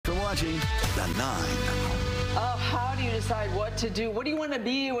watching The 9. Oh, how do you decide what to do? What do you want to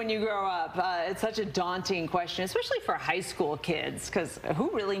be when you grow up? It's such a daunting question, especially for high school kids, because who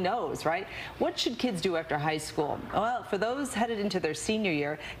really knows, right? What should kids do after high school? Well, for those headed into their senior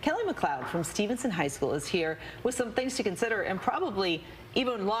year, Kelli McCloud from Stevenson High School is here with some things to consider, and probably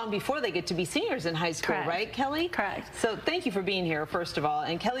even long before they get to be seniors in high school. Correct. Right, Kelli? Correct. So thank you for being here, first of all.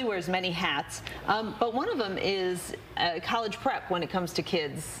 And Kelli wears many hats, but one of them is college prep when it comes to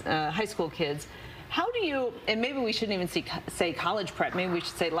kids, high school kids. How do you, and maybe we shouldn't even say college prep, maybe we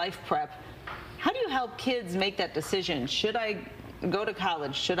should say life prep. How do you help kids make that decision? Should I go to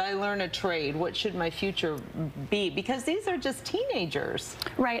college? Should I learn a trade? What should my future be? Because these are just teenagers.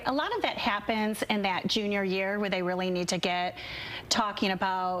 Right. A lot of that happens in that junior year where they really need to get talking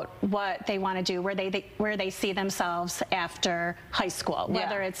about what they want to do, where they see themselves after high school,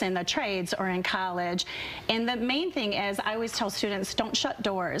 whether it's in the trades or in college. And the main thing is, I always tell students, don't shut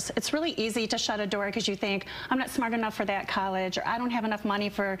doors. It's really easy to shut a door because you think, I'm not smart enough for that college, or I don't have enough money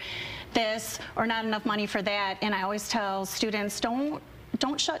for this, or not enough money for that. And I always tell students,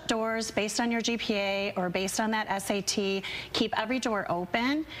 don't shut doors based on your GPA or based on that SAT. Keep every door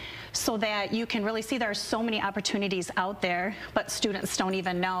open so that you can really see there are so many opportunities out there, but students don't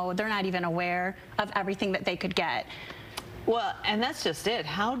even know. They're not even aware of everything that they could get. Well, and that's just it.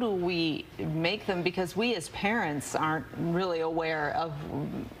 How do we make them, because we as parents aren't really aware of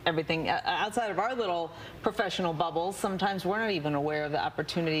everything outside of our little professional bubbles. Sometimes we're not even aware of the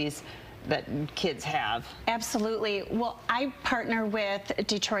opportunities that kids have. Absolutely. Well, I partner with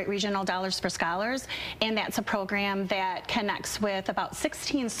Detroit Regional Dollars for Scholars, and that's a program that connects with about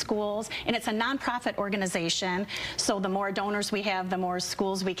 16 schools, and it's a nonprofit organization, so the more donors we have, the more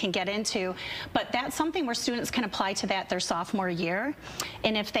schools we can get into. But that's something where students can apply to that their sophomore year,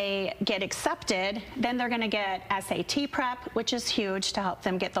 and if they get accepted, then they're going to get SAT prep, which is huge to help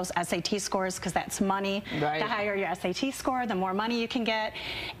them get those SAT scores, because that's money. Right. The higher your SAT score, the more money you can get.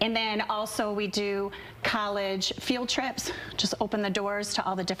 And then also, we do college field trips, just open the doors to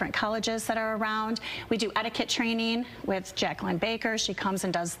all the different colleges that are around. We do etiquette training with Jacqueline Baker. She comes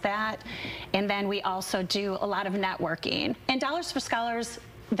and does that. And then we also do a lot of networking. And Dollars for Scholars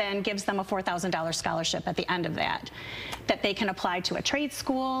then gives them a $4,000 scholarship at the end of that they can apply to a trade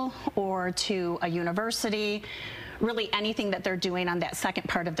school or to a university. Really anything that they're doing on that second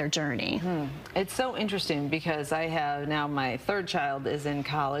part of their journey. It's so interesting because I have now my third child is in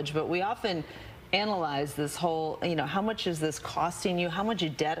college, but we often analyze this whole, how much is this costing you? How much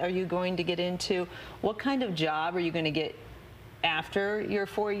debt are you going to get into? What kind of job are you going to get after your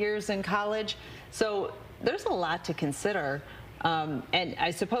 4 years in college? So there's a lot to consider. And I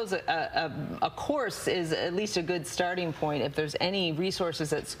suppose a course is at least a good starting point if there's any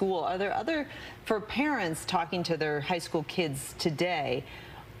resources at school. Are there for parents talking to their high school kids today,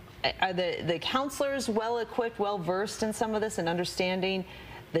 are the counselors well-equipped, well-versed in some of this and understanding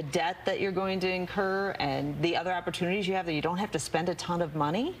the debt that you're going to incur and the other opportunities you have that you don't have to spend a ton of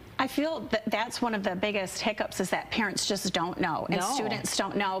money? I feel that that's one of the biggest hiccups, is that parents just don't know and students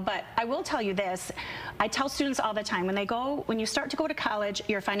don't know. But I will tell you this, I tell students all the time, when you start to go to college,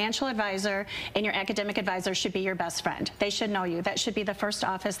 your financial advisor and your academic advisor should be your best friend. They should know you. That should be the first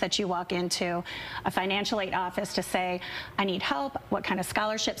office that you walk into, a financial aid office, to say, I need help, what kind of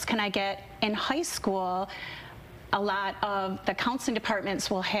scholarships can I get? In high school, a lot of the counseling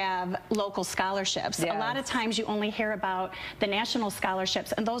departments will have local scholarships. Yes. A lot of times you only hear about the national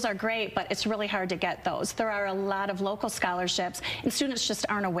scholarships, and those are great, but it's really hard to get those. There are a lot of local scholarships, and students just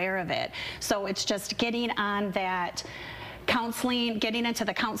aren't aware of it. So it's just getting on that counseling, getting into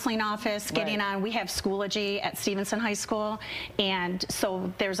the counseling office, getting on. We have Schoology at Stevenson High School, and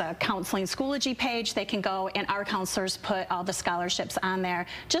so there's a counseling Schoology page. They can go, and our counselors put all the scholarships on there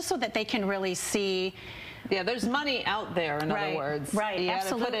just so that they can really see. Yeah, there's money out there, in other words. Right, you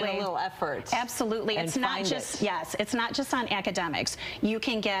absolutely. Gotta put in a little effort. Absolutely. It's not just, it's not just on academics. You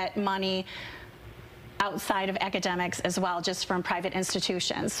can get money outside of academics as well, just from private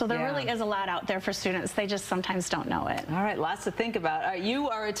institutions. So there really is a lot out there for students. They just sometimes don't know it. All right, lots to think about. You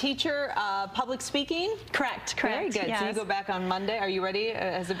are a teacher, public speaking? Correct. Very good. Yes. So you go back on Monday. Are you ready?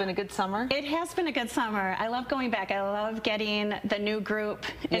 Has it been a good summer? It has been a good summer. I love going back. I love getting the new group.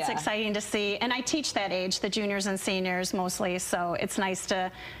 It's exciting to see. And I teach that age, the juniors and seniors mostly, so it's nice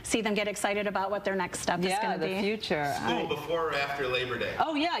to see them get excited about what their next step is going to be. Yeah, the future. School before or after Labor Day?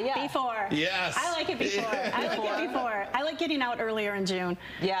 Oh, yeah. Before. Yes. I like it before. before. I like it before. I like getting out earlier in June.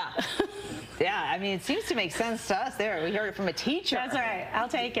 Yeah. Yeah, I mean, it seems to make sense to us there. We heard it from a teacher. That's right. I'll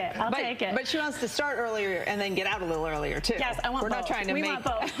take it. I'll take it. But she wants to start earlier and then get out a little earlier, too. Yes, I want We're both. not trying to want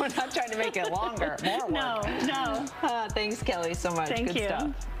both. We're not trying to make it longer, more work. No. Thanks, Kelly, so much. Thank Good you.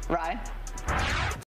 stuff. Rye?